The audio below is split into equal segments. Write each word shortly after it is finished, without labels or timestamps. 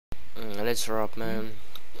let's drop, man.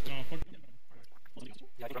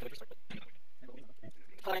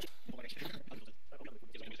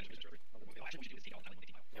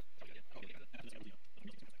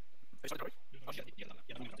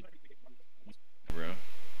 Bro.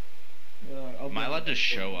 Am I allowed to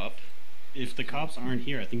show up? If the cops aren't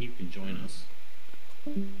here, I think you can join us.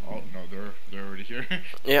 Oh no, they're already here.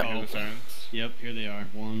 Yep. Hear the sirens. Yep, here they are.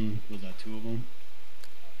 One, was that two of them?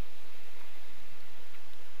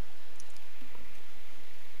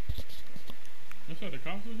 That's what the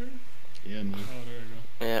cops are here? Yeah, man. Oh, there you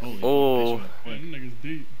go. Yeah. Holy Oh, fuck, they showed up Them quick. niggas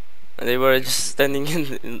deep. they were just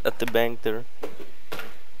standing at the bank there.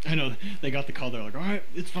 I know, they got the call, they're like, alright,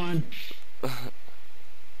 it's fine.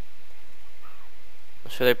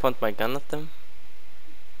 Should I point my gun at them?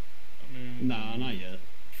 I mean, Nah, not yet.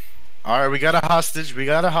 Alright, we got a hostage. We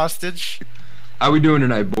got a hostage. How we doing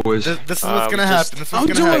tonight, boys? This is what's gonna happen. This is I'm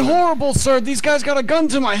what's gonna doing happen. horrible, sir. These guys got a gun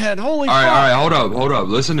to my head. Holy fuck. Alright, hold up.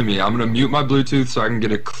 Listen to me. I'm gonna mute my Bluetooth so I can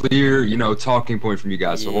get a clear, talking point from you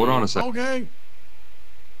guys. So hold on a second. Okay.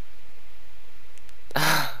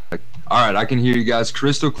 Alright, I can hear you guys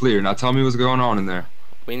crystal clear. Now tell me what's going on in there.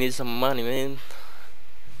 We need some money, man.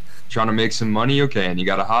 Trying to make some money? Okay, and you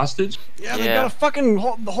got a hostage? Yeah, they Yeah. got a fucking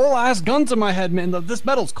whole ass gun to my head, man. This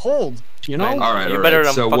metal's cold, you know? Man, Alright, you alright. better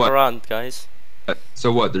not So fuck what? around, guys.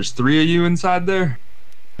 So what? There's 3 of you inside there?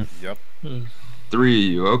 Yep. 3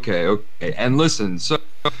 of you. Okay. And listen, so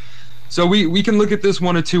we can look at this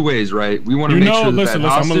one of 2 ways, right? We want to you make know, sure that listen,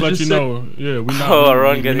 that I'm gonna hostage let is you safe. know. Yeah, Oh,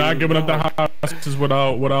 Ron we're getting not giving up the involved. hostages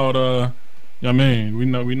without I mean,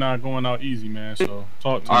 we not going out easy, man. So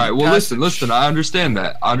talk to All right. me. Well, listen. I understand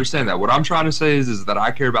that. What I'm trying to say is that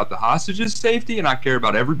I care about the hostages' safety and I care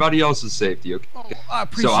about everybody else's safety. Okay. Oh, I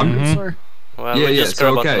appreciate I'm- it, sir. Well, Yeah, we yeah, just care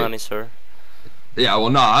so, about okay. money, sir. Yeah. Well,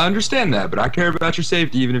 no, I understand that, but I care about your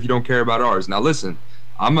safety even if you don't care about ours. Now, listen.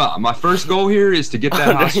 My first goal here is to get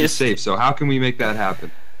that hostage Yes. safe. So how can we make that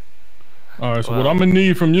happen? All right. So Well- what I'm gonna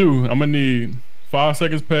need from you, I'm gonna need 5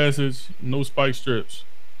 seconds passage, no spike strips.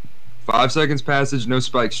 5 seconds passage, no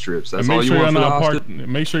spike strips. That's And all make you sure you're want for the not hostage? parked.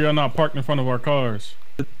 Make sure you're not parked in front of our cars.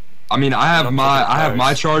 I mean, I have Not my for the my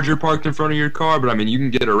cars. charger parked in front of your car, but I mean, you can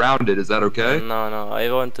get around it. Is that okay? No,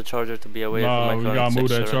 I want the charger to be away No, from we my car. gotta move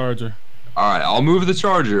that sir. charger. All right, I'll move the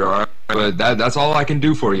charger. All right, but that's all I can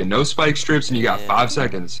do for you. No spike strips, and you got Yeah. 5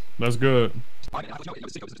 seconds. That's good.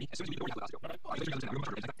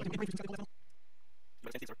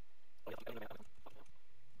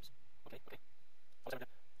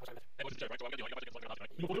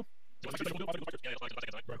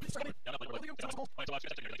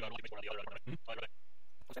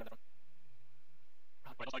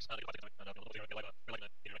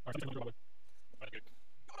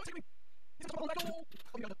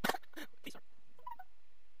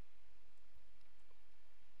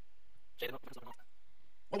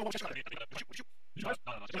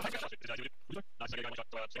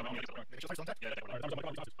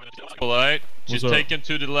 Alright, just What's up? take him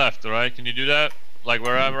to the left, alright? Can you do that? Like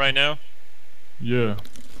where I'm right now? Yeah.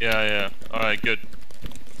 Yeah. Alright, good.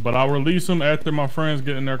 But I'll release them after my friends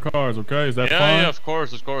get in their cars, okay? Is that Yeah, fine? yeah, of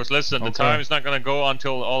course. Listen, the Okay. time is not gonna go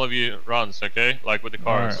until all of you runs, okay? Like with the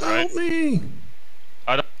cars, Alright. right? Help me!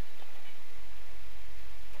 I don't.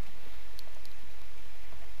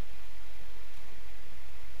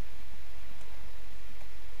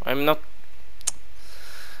 I'm not.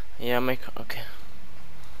 Yeah, okay.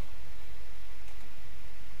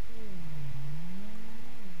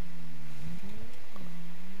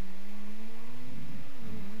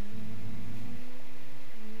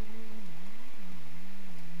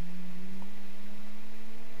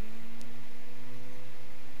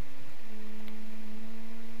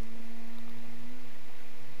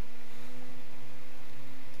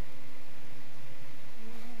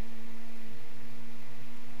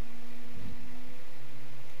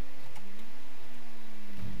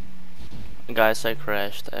 Guys, I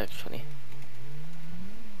crashed actually.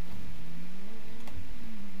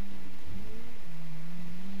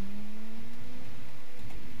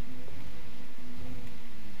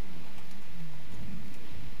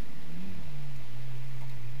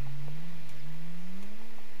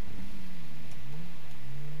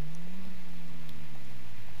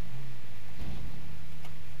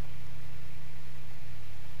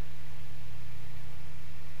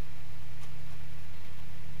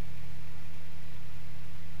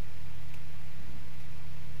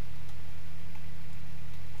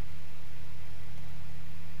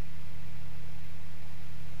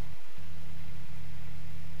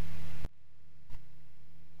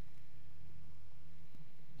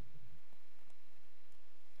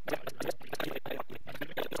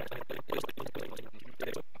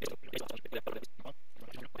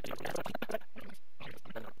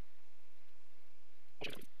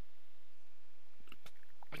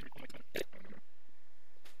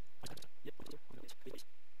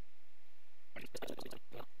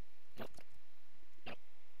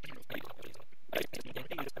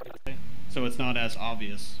 so it's not as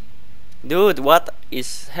obvious. Dude, what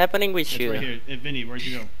is happening with It's you? right here. Vinny, where'd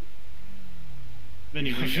you go?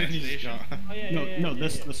 Vinny, where'd you go? Oh, yeah, No, the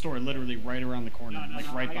store literally right around the corner,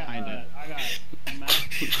 like right behind it. I got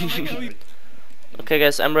it. Okay,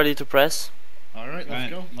 guys, I'm ready to press. Alright, let's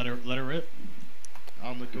go. Let her rip.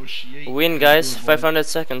 I'll negotiate. Win, guys. 500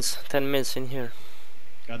 seconds. 10 minutes in here.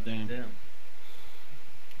 Goddamn. Wait,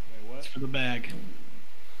 what? It's for the bag.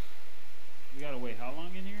 We gotta wait how long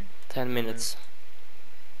in here? 10 minutes.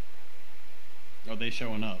 Oh, they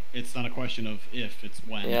showing up. It's not a question of if, it's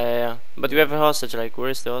when. Yeah. But we have a hostage. Like, where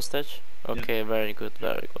is the hostage? Okay, very good,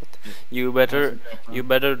 very good. You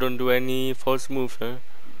better don't do any false move, huh?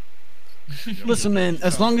 Listen, man,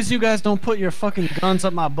 as long as you guys don't put your fucking guns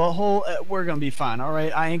up my butthole, we're gonna be fine,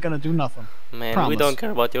 alright? I ain't gonna do nothing. Man, Promise. we don't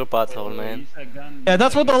care about your butthole, man. Yeah,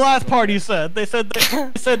 that's what the last party said. They said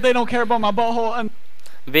they don't care about my butthole. And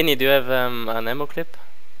Vinny, do you have an ammo clip?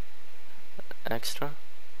 Extra?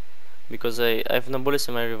 Because I have no bullets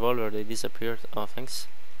in my revolver, they disappeared. Oh, thanks.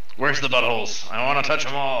 Where's the buttholes? I want to touch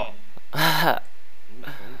them all.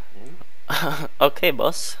 Okay,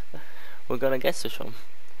 boss. We're gonna get to some.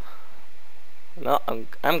 No,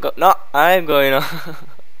 I'm going on.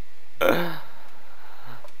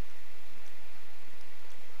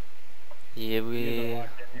 Yeah,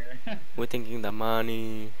 we're thinking the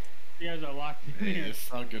money. You guys are locked in Hey, here. it's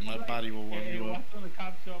all good. My body will warm Hey, you up. watch when the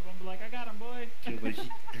cops show up. I'm like, I got him, boys. Feel like he-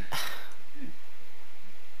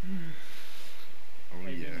 Oh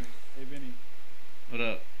Hey, yeah. Vinny. Hey, Vinny. What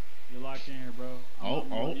up? You're locked in here, bro. I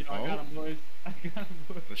got him, boys. I got him,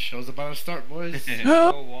 boys. The show's about to start, boys.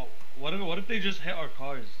 Oh, what if they just hit our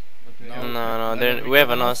cars? Okay. No, then we have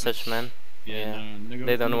become an a hostage, man. Yeah, no,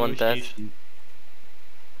 they don't want that. negotiation.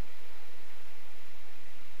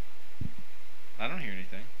 I don't hear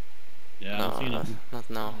anything. Yeah, I No, don't see nothing. not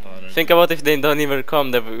now. Thought I Think about if they don't even come,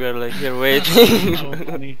 that we're like here waiting. So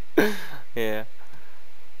funny. Yeah. How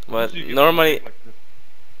But much do you get normally, for like this?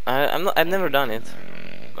 I've never done it.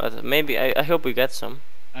 But maybe I hope we get some.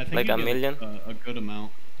 I think Like you a get million? A good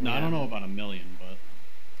amount. No, I Yeah. don't know about a million, but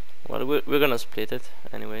Well, we're gonna split it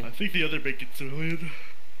anyway. I think the other bank gets a million.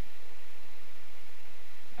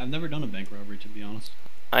 I've never done a bank robbery, to be honest.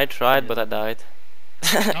 I tried, but I died.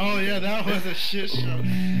 Oh yeah, that was a shit show.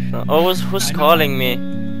 Oh, who's calling me?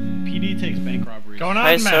 PD takes bank robberies. Going on,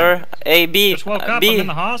 Hi, man? sir. A B. Just woke up. B. I'm in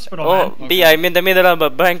the hospital, Oh, man. B. I'm in the middle of a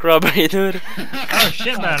bank robbery, dude. Oh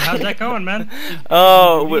shit, man. How's that going, man?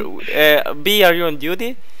 Oh, B. Are you on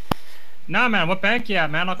duty? Nah, man. What bank you at,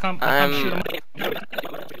 man? I'll come shoot 'em.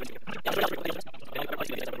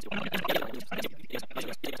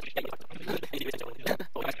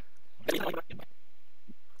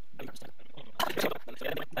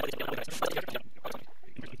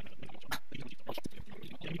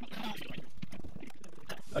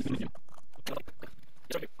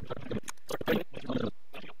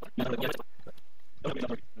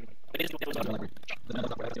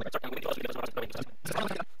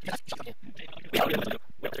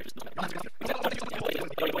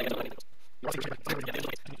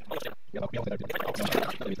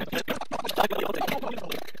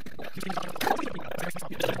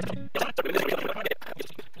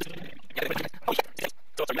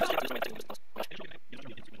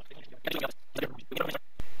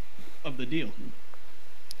 Of the deal.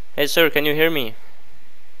 Hey, sir. Can you hear me?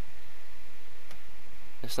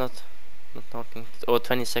 It's not talking. Oh,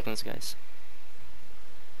 20 seconds, guys.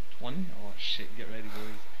 20? Oh shit, get ready,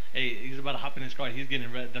 boys. Hey, he's about to hop in his car. He's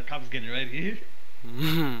getting ready. The cop's getting ready.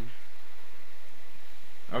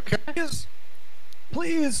 Okay.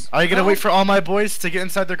 Please. Are you gonna wait for all my boys to get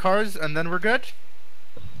inside their cars and then we're good?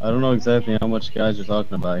 I don't know exactly how much guys you're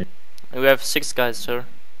talking about. We have 6 guys, sir.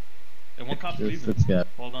 And one cop's There's leaving. 6 guys.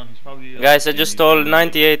 Hold on, he's probably. Guys, I just stole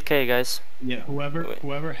 98k, guys. Yeah,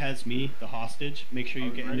 whoever has me, the hostage, make sure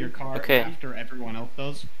you get in your car Okay. after everyone else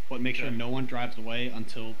does, but make sure no one drives away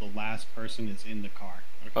until the last person is in the car.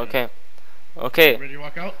 Okay. Okay. Ready to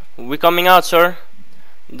walk out? We coming out, sir.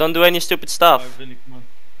 Don't do any stupid Alright, stuff. Vinny, come on.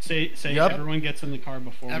 Say Yep. everyone gets in the car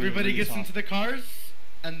before we Everybody release gets into the cars,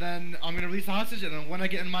 and then I'm gonna release the hostage, and then when I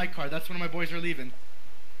get in my car, that's when my boys are leaving.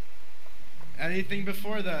 Anything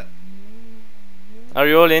before that? Are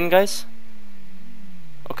you all in, guys?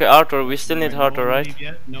 Okay, Arthur. We still need Alright, Arthur, no one right? leave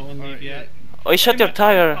yet? No one leave Alright, yet. Oh, you shut your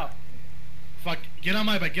tire. Fuck, get on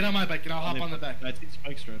my bike, and I'll hop on the back. I see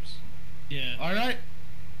spike strips. Yeah. Alright?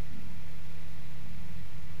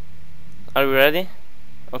 Are we ready?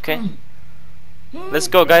 Okay. Let's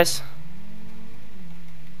go, guys.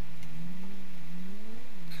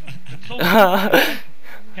 It's so Can't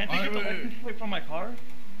they Alright, get the wait, license plate from my car?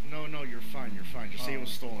 No, you're fine, Just say it was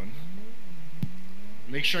stolen.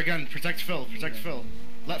 Make sure again, protect Phil, protect Phil.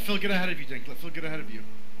 Let Phil get ahead of you, Dink. Let Phil get ahead of you.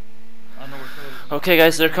 I don't know where Phil is. Okay,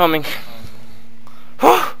 guys, they're coming.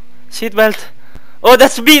 Seatbelt. Oh,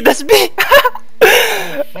 that's B. That's B.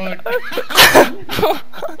 Oh, fuck.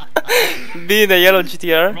 B in the yellow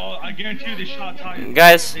GTR. Bro, I guarantee you they shot a tire.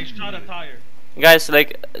 Guys. They shot a tire. Guys,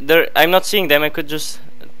 like, I'm not seeing them. I could just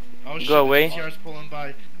Shit, go away. The GTR's pulling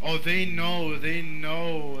by. Oh, they know.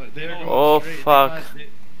 They're going Oh, straight. fuck.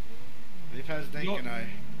 They passed Dink and I.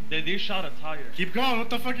 They shot a tire. Keep going. What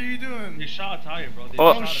the fuck are you doing? They shot a tire, bro. They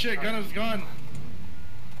Oh. shot a Shit, tire. gun is gone.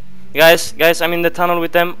 Guys, I'm in the tunnel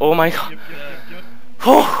with them. Oh my god. Yep.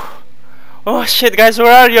 Oh shit, guys,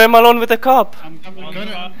 where are you? I'm alone with a cop. I'm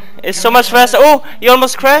Gonna. It's so much faster. Oh, he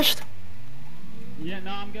almost crashed. Yeah,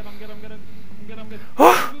 no, I'm good. Don't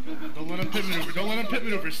let him pit maneuver. Don't let him pit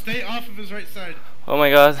maneuver. Stay off of his right side. Oh my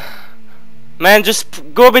god. Man, just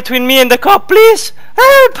go between me and the cop, please.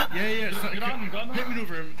 Help! Yeah. So, pit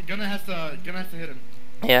maneuver. Gonna has to hit him.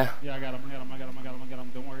 Yeah. Yeah, I got him.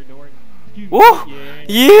 Don't worry. Woo!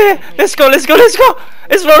 Yeah! Let's go! It's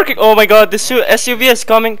working! Oh my god, the SUV is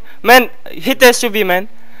coming. Man, hit the SUV, man.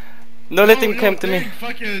 Don't let him come to me.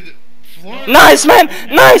 Nice, man!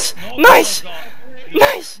 Nice!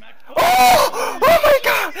 Oh! Oh my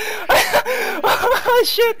god! Oh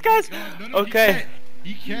shit, guys! Okay.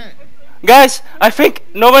 He can't. Guys, I think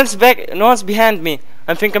no one's behind me.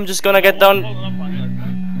 I think I'm just gonna get down.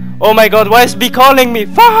 Oh my god, why is B calling me?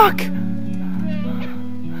 Fuck!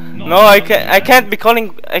 No, I can't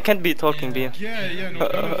be talking, B. Yeah,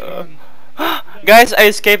 no. Guys, I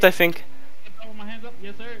escaped, I think.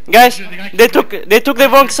 Guys, they took the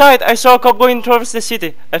wrong side. I saw a cop going towards the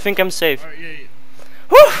city. I think I'm safe.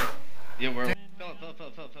 Whew! Yeah, we're.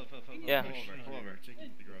 Yeah.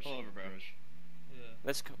 Pull over, bro.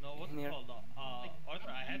 Let's go. No, what's in it here. called? Arthur,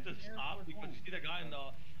 I had to stop because you see the guy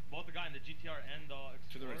both the guy in the GTR and the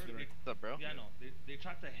Explorer. What's up, bro? Yeah, no, they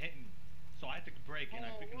tried to hit me, so I had to brake and I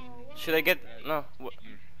freaking. Should I get no?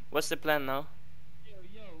 What's the plan now?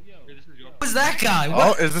 Who's that guy?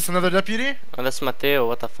 Oh, is this another deputy? Oh, that's Mateo.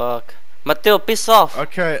 What the fuck? Mateo, piss off.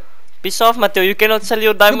 Okay. Piss off, Mateo. You cannot sell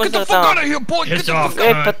your diamonds Get the now. fuck out of here, boy! Get the fuck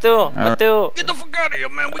Hey, Mateo. Get the fuck out of here,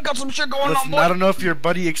 man! We got some shit going on, Listen, boy. I don't know if your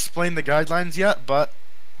buddy explained the guidelines yet, but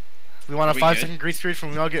we want a 5-second grace period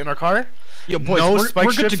when we all get in our car. Yo, boys, no we're spike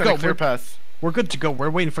good strips to and go. a clear path. We're good to go. We're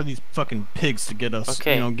waiting for these fucking pigs to get us.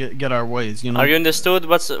 Okay. You know, get our ways. You know. Are you understood?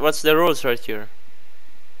 What's the rules right here?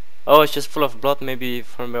 Oh, it's just full of blood, maybe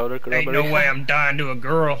from the other robbery. Ain't no way I'm dying to a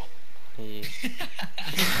girl. Yeah.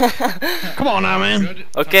 Come on now, man. Good?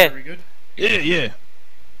 Okay. Are we good? Yeah.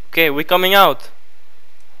 Okay, we're coming out.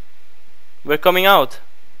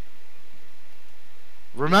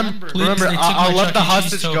 Remember, I'll let the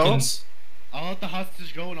hostage go. I'll let the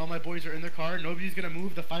hostage go when all my boys are in their car. Nobody's gonna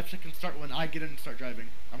move. The 5 seconds start when I get in and start driving.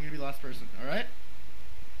 I'm gonna be the last person. All right?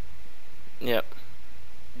 Yep.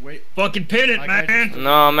 Wait. Fucking pin it, man.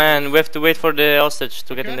 No, man, we have to wait for the hostage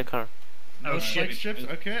to get in the car. No Oh spike shit. strips.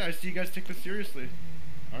 Okay, I see you guys take this seriously.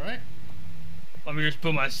 All right. Let me just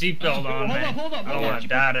put my seatbelt on, man. Hold up. I don't want to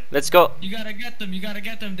die. Let's go. You gotta get them.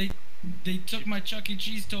 They took my Chuck E.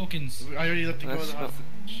 Cheese tokens. I already let them go. Let's The go. hostage.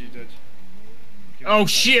 She did. Oh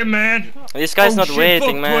shit, man. This guy's Oh, not shit,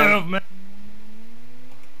 waiting, fuck man. 12, man.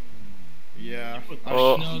 Yeah.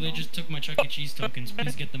 Oh. No, they just took my Chuck E. Cheese tokens.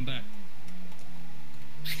 Please get them back.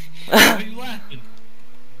 Why are you laughing?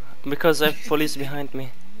 Because I have police behind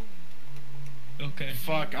me. Okay.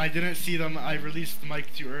 Fuck, I didn't see them. I released the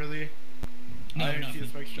mic too early. No, I didn't no. see the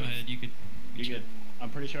spike Go strips. ahead. You could. You good? I'm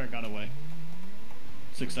pretty sure I got away.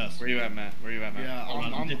 Success. Where you at, Matt? Yeah, Hold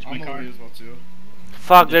on, I'm ditch my car. away as well too.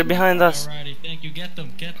 Fuck, they're behind us. Alrighty, thank you. Get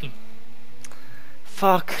them.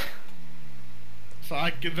 Fuck. So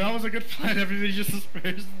that was a good plan. Everybody just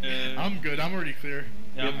dispersed. I'm good. I'm already clear.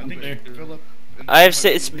 Yeah, I think Philip.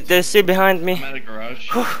 They're still behind me. I'm at a garage.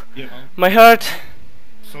 My heart.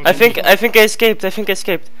 So I think I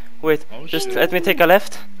escaped. Wait, Oh, just shit. let me take a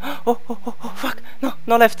left. Oh, fuck.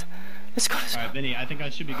 No left. Let's go. Alright, Vinny, I think I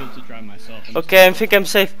should be good to drive myself. Okay, I think I'm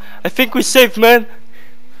safe. I think we're safe, man.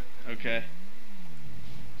 Okay.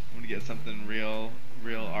 I'm gonna get something real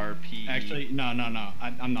RP. Actually, no.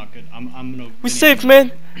 I'm not good. I'm gonna. We're Vinny, safe,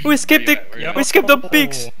 man. We escaped Where you at? we escaped the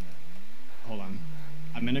pigs. Hold on.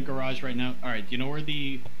 I'm in a garage right now. Alright, do you know where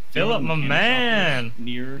the Philip, my mechanic shop is? man.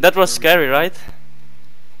 Near. That was scary, right?